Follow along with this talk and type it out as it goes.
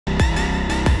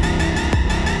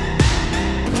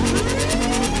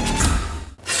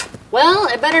Well,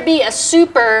 it better be a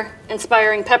super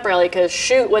inspiring pep rally, because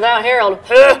shoot, without Harold,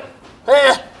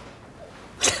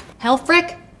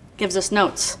 Helfrich gives us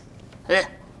notes. We'll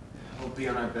be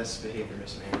on our best behavior,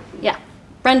 Miss May. Yeah,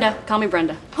 Brenda, call me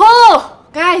Brenda. Oh,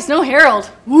 guys, no Harold.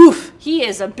 Woof, he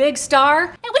is a big star,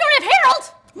 and we don't have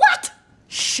Harold. What?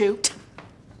 Shoot.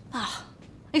 Oh,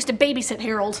 I used to babysit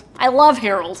Harold. I love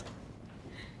Harold.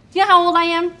 Do you know how old I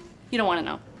am? You don't want to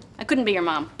know. I couldn't be your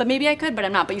mom, but maybe I could, but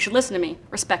I'm not. But you should listen to me,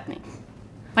 respect me.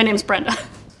 My name's Brenda.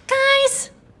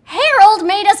 Guys, Harold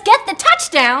made us get the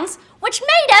touchdowns, which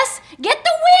made us get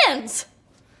the wins.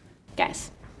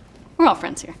 Guys, we're all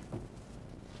friends here,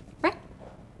 right?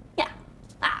 Yeah.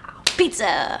 Ah,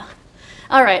 pizza.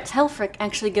 All right, Helfrich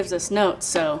actually gives us notes,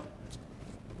 so.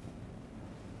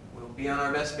 We'll be on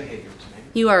our best behavior, Miss May.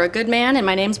 You are a good man, and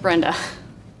my name's Brenda.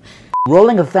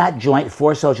 Rolling a fat joint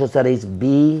for social studies,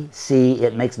 B, C,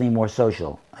 it makes me more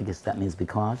social. I guess that means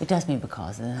because? It does mean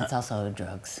because, and it's also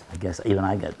drugs. I guess even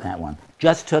I get that one.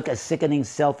 Just took a sickening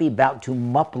selfie, about to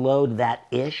mupload that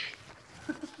ish.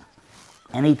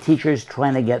 Any teachers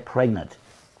trying to get pregnant?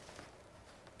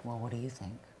 Well, what do you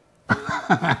think?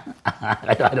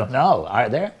 I don't know. Are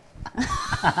there?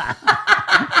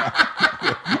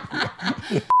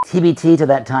 TBT to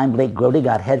that time Blake Grody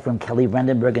got head from Kelly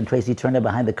Brandenburg and Tracy Turner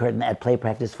behind the curtain at play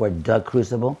practice for Doug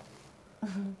Crucible.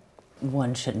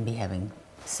 One shouldn't be having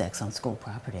sex on school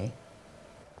property.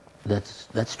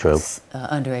 That's true.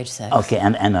 Underage sex. Okay,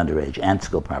 and underage and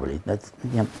school property. That's,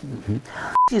 yep.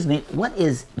 Excuse me, what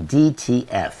is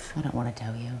DTF? I don't want to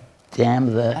tell you.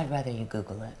 Damn the... I'd rather you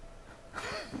Google it.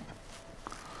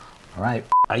 All right.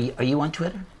 Are you on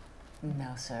Twitter?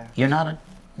 No, sir. You're not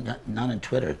on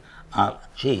Twitter.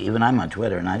 Gee, even I'm on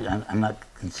Twitter, and I'm not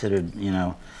considered, you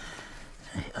know,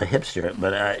 a hipster.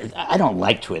 But I don't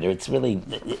like Twitter. It's really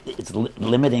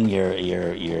limiting your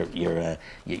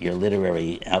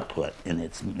literary output, and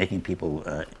it's making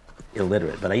people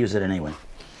illiterate. But I use it anyway.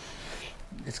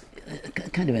 It's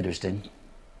kind of interesting.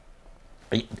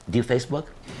 Do you Facebook?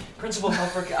 Principal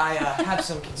Helfrich, I have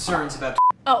some concerns about...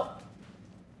 Oh.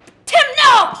 Tim,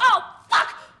 no! Oh,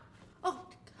 fuck! Oh,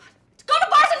 God. Go to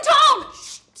Bars and Tone!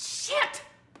 Shit!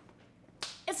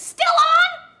 It's still on?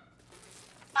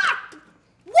 Fuck!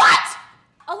 What?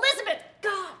 Elizabeth!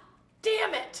 God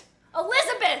damn it!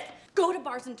 Elizabeth! Go to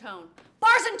Bars and Tone.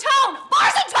 Bars and Tone!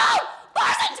 Bars and Tone!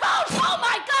 Bars and Tone! Oh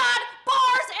my God!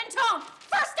 Bars and Tone!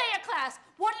 First day of class.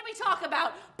 What did we talk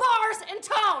about? Bars and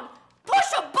Tone.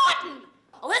 Push a button!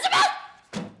 Elizabeth!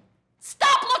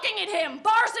 Stop looking at him!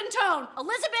 Bars and Tone!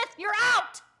 Elizabeth, you're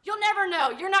out! You'll never know.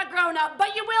 You're not grown up,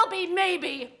 but you will be,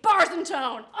 maybe. Bars and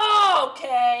Tone.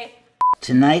 Okay.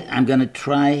 Tonight, I'm going to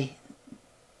try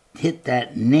hit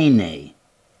that Nae,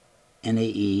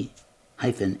 N-A-E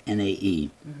hyphen N-A-E.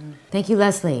 Thank you,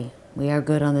 Leslie. We are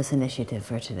good on this initiative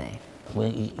for today.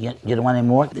 Well, you don't want any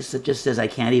more? This just says I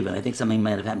can't even. I think something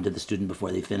might have happened to the student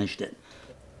before they finished it.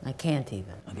 I can't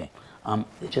even. Okay.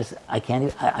 I can't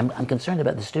even. I'm concerned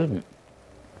about the student.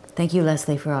 Thank you,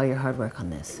 Leslie, for all your hard work on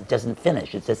this. It doesn't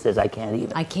finish. It just says I can't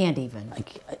even. I can't even.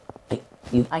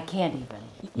 I can't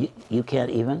even. You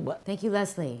can't even? What? Thank you,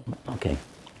 Leslie. Okay.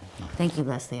 Thank you,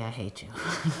 Leslie. I hate you.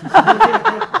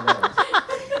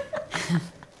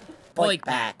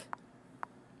 POYKPAC.